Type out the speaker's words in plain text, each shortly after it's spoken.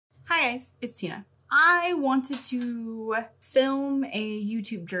Hi guys, it's Tina. I wanted to film a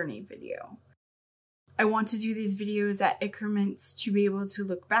YouTube journey video. I want to do these videos at increments to be able to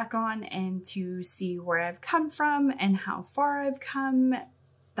look back on and to see where I've come from and how far I've come.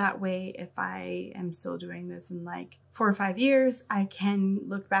 That way, if I am still doing this in like 4 or 5 years, I can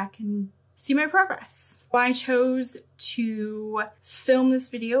look back and see my progress. I chose to film this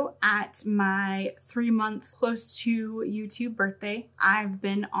video at my 3-month close to YouTube birthday. I've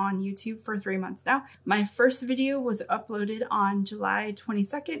been on YouTube for 3 months now. My first video was uploaded on July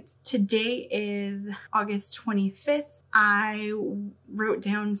 22nd. Today is August 25th. I wrote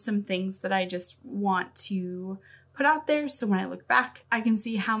down some things that I just want to put out there so when I look back, I can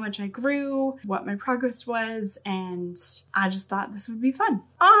see how much I grew, what my progress was, and I just thought this would be fun.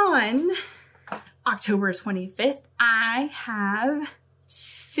 On October 25th, I have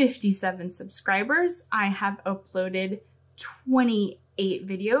 57 subscribers. I have uploaded 28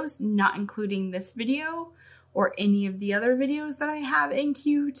 videos, not including this video or any of the other videos that I have in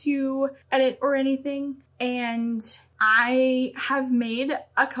queue to edit or anything. And I have made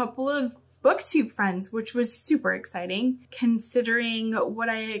a couple of Booktube friends, which was super exciting considering what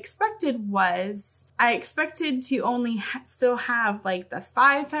I expected was I expected to only still have like the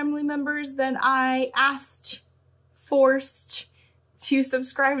 5 family members that I forced to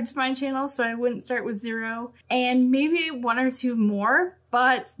subscribe to my channel so I wouldn't start with 0 and maybe 1 or 2 more,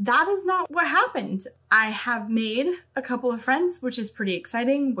 but that is not what happened. I have made a couple of friends, which is pretty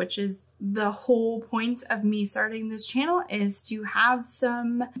exciting, which is the whole point of me starting this channel, is to have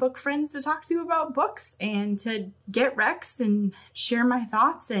some book friends to talk to about books and to get recs and share my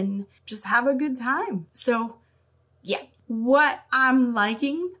thoughts and just have a good time. So yeah. What I'm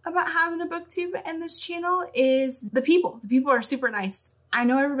liking about having a booktube and this channel is the people. The people are super nice. I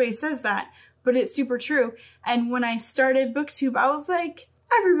know everybody says that, but it's super true. And when I started booktube, I was like,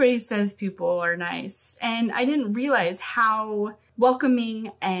 everybody says people are nice. And I didn't realize how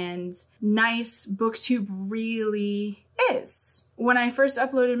welcoming and nice booktube really is. When I first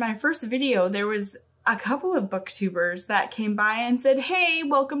uploaded my first video, there was a couple of booktubers that came by and said, hey,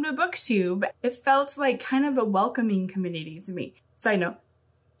 welcome to booktube. It felt like kind of a welcoming community to me. Side note,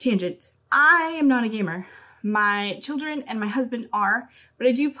 tangent. I am not a gamer. My children and my husband are, but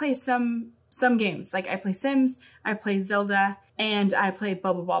I do play some games. Like I play Sims, I play Zelda, and I play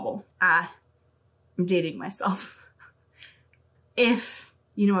Bubble Bobble. I'm dating myself. If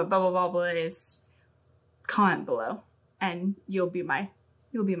you know what Bubble Bobble is, comment below and you'll be my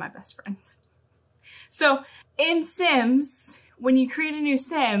best friends. So in Sims, when you create a new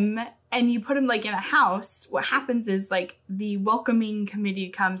Sim and you put them like in a house, what happens is like the welcoming committee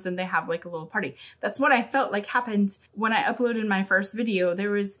comes and they have like a little party. That's what I felt like happened when I uploaded my first video.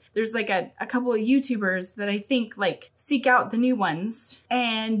 There's like a couple of YouTubers that I think like seek out the new ones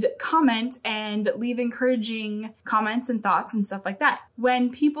and comment and leave encouraging comments and thoughts and stuff like that. When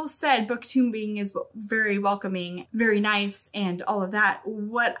people said booktubing is very welcoming, very nice, and all of that,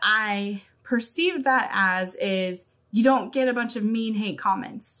 what I perceived that as is you don't get a bunch of mean hate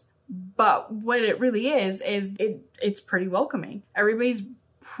comments, but what it really is it's pretty welcoming. Everybody's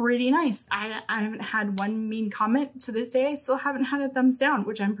pretty nice. I haven't had one mean comment to this day. I still haven't had a thumbs down,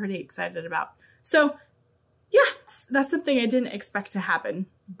 which I'm pretty excited about. So yeah, that's something I didn't expect to happen,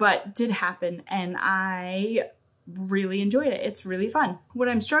 but did happen, and I really enjoyed it. It's really fun. What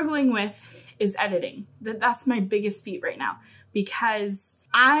I'm struggling with is editing. That's my biggest feat right now, because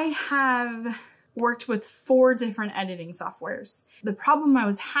I have worked with 4 different editing softwares. The problem I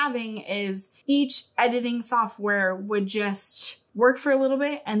was having is each editing software would just work for a little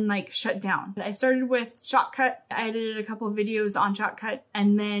bit and like shut down. I started with Shotcut. I edited a couple of videos on Shotcut,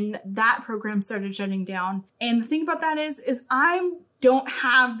 and then that program started shutting down. And the thing about that is I don't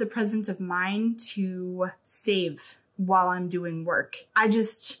have the presence of mind to save while I'm doing work. I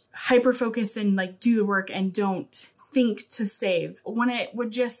just hyper focus and like do the work and don't think to save. When it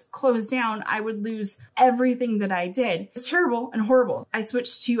would just close down, I would lose everything that I did. It's terrible and horrible. I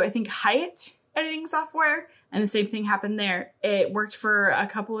switched to, I think, Hyatt editing software, and the same thing happened there. It worked for a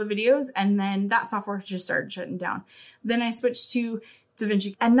couple of videos, and then that software just started shutting down. Then I switched to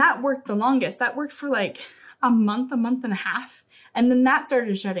DaVinci, and that worked the longest. That worked for like a month and a half. And then that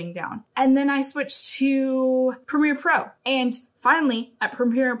started shutting down. And then I switched to Premiere Pro. And finally, at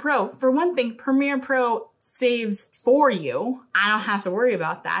Premiere Pro, for one thing, Premiere Pro saves for you. I don't have to worry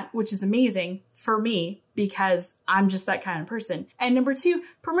about that, which is amazing for me because I'm just that kind of person. And number 2,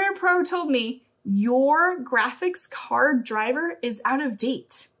 Premiere Pro told me your graphics card driver is out of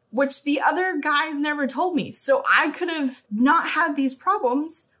date, which the other guys never told me. So I could have not had these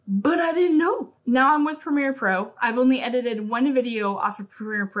problems but I didn't know. Now I'm with Premiere Pro. I've only edited one video off of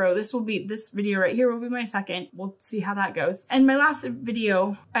Premiere Pro. This video right here will be my second. We'll see how that goes. And my last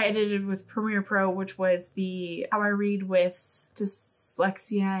video I edited with Premiere Pro, which was the How I Read with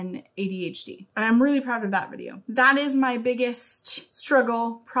Dyslexia and ADHD. And I'm really proud of that video. That is my biggest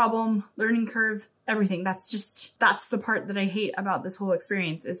struggle, problem, learning curve, everything. That's the part that I hate about this whole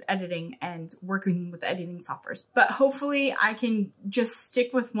experience, is editing and working with editing softwares. But hopefully I can just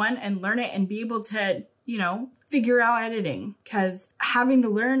stick with one and learn it and be able to, you know, figure out editing, because having to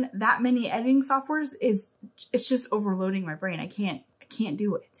learn that many editing softwares it's just overloading my brain. I can't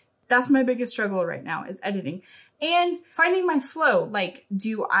do it. That's my biggest struggle right now, is editing and finding my flow. Like,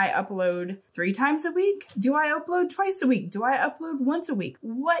 do I upload 3 times a week? Do I upload twice a week? Do I upload once a week?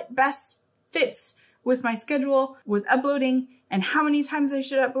 What best fits with my schedule with uploading, and how many times I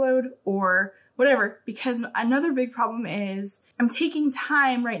should upload or whatever? Because another big problem is I'm taking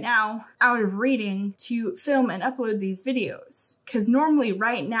time right now out of reading to film and upload these videos. Because normally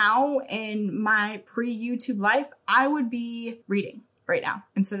right now in my pre-YouTube life, I would be reading right now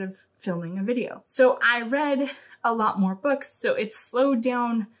instead of filming a video. So I read a lot more books, so it slowed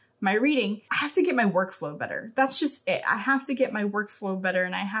down my reading. I have to get my workflow better. That's just it. I have to get my workflow better,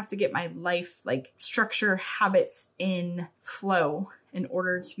 and I have to get my life, like, structure, habits in flow in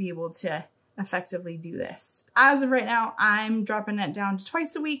order to be able to effectively do this. As of right now, I'm dropping it down to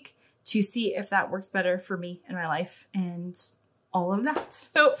twice a week to see if that works better for me in my life and all of that.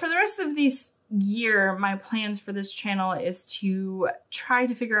 So for the rest of this year, my plans for this channel is to try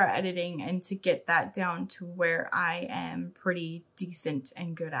to figure out editing and to get that down to where I am pretty decent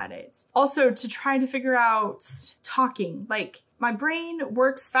and good at it. Also to try to figure out talking. Like, my brain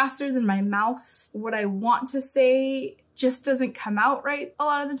works faster than my mouth. What I want to say just doesn't come out right a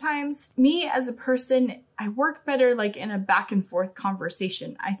lot of the times. Me as a person, I work better like in a back and forth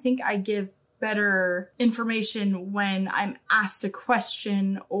conversation. I think I give better information when I'm asked a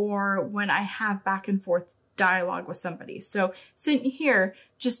question or when I have back and forth dialogue with somebody. So sitting here,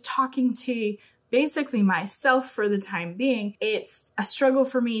 just talking to basically myself for the time being, it's a struggle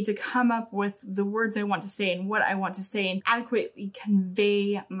for me to come up with the words I want to say and what I want to say and adequately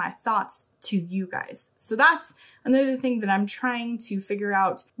convey my thoughts to you guys. So that's another thing that I'm trying to figure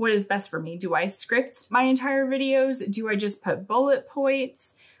out what is best for me. Do I script my entire videos? Do I just put bullet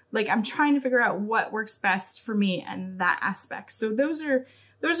points? Like, I'm trying to figure out what works best for me in that aspect. So those are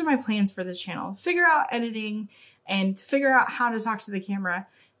my plans for this channel. Figure out editing and figure out how to talk to the camera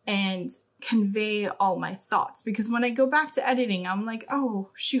and convey all my thoughts, because when I go back to editing, I'm like,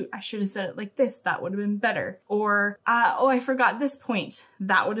 oh shoot, I should have said it like this, that would have been better. Or oh, I forgot this point,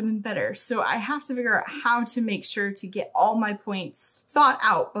 that would have been better. So I have to figure out how to make sure to get all my points thought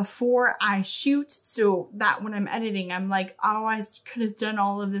out before I shoot, so that when I'm editing, I'm like, oh, I could have done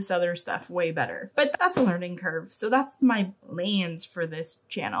all of this other stuff way better. But that's a learning curve. So that's my plans for this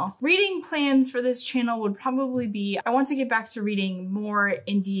channel. Reading plans for this channel would probably be, I want to get back to reading more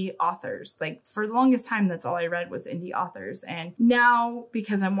indie authors. Like, for the longest time, that's all I read was indie authors. And now,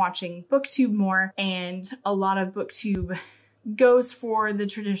 because I'm watching Booktube more, and a lot of Booktube goes for the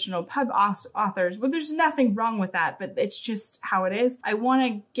traditional pub authors, well, there's nothing wrong with that, but it's just how it is. I want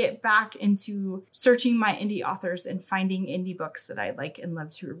to get back into searching my indie authors and finding indie books that I like and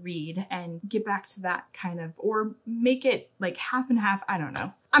love to read, and get back to that kind of, or make it like half and half. I don't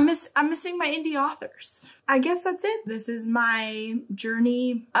know. I'm missing my indie authors. I guess that's it. This is my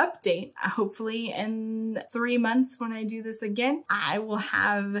journey update. Hopefully in 3 months when I do this again, I will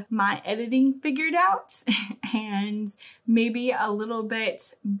have my editing figured out and maybe a little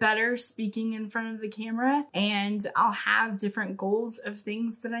bit better speaking in front of the camera. And I'll have different goals of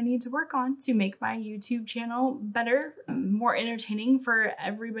things that I need to work on to make my YouTube channel better, more entertaining for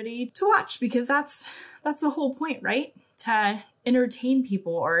everybody to watch, because that's the whole point, right? To entertain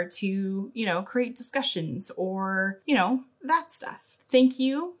people, or to, you know, create discussions, or, you know, that stuff. Thank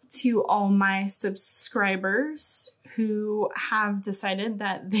you to all my subscribers who have decided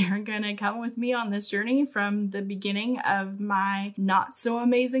that they're gonna come with me on this journey from the beginning of my not so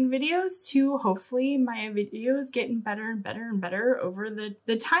amazing videos to hopefully my videos getting better and better and better over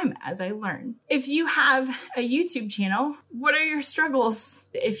the time as I learn. If you have a YouTube channel, what are your struggles?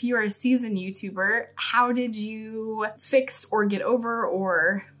 If you are a seasoned YouTuber, how did you fix or get over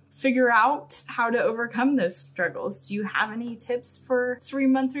or figure out how to overcome those struggles? Do you have any tips for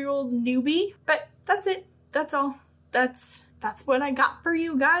 3-month-old newbie? But that's it. That's all. That's what I got for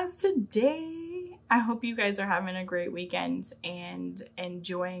you guys today. I hope you guys are having a great weekend and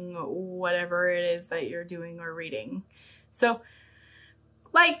enjoying whatever it is that you're doing or reading. So,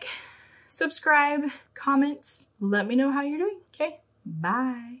 like, subscribe, comment, let me know how you're doing, okay?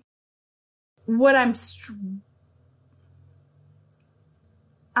 Bye.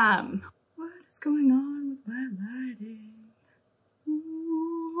 What is going on with my lighting?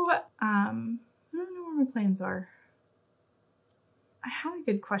 Ooh, I don't know where my plans are. I had a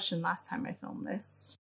good question last time I filmed this.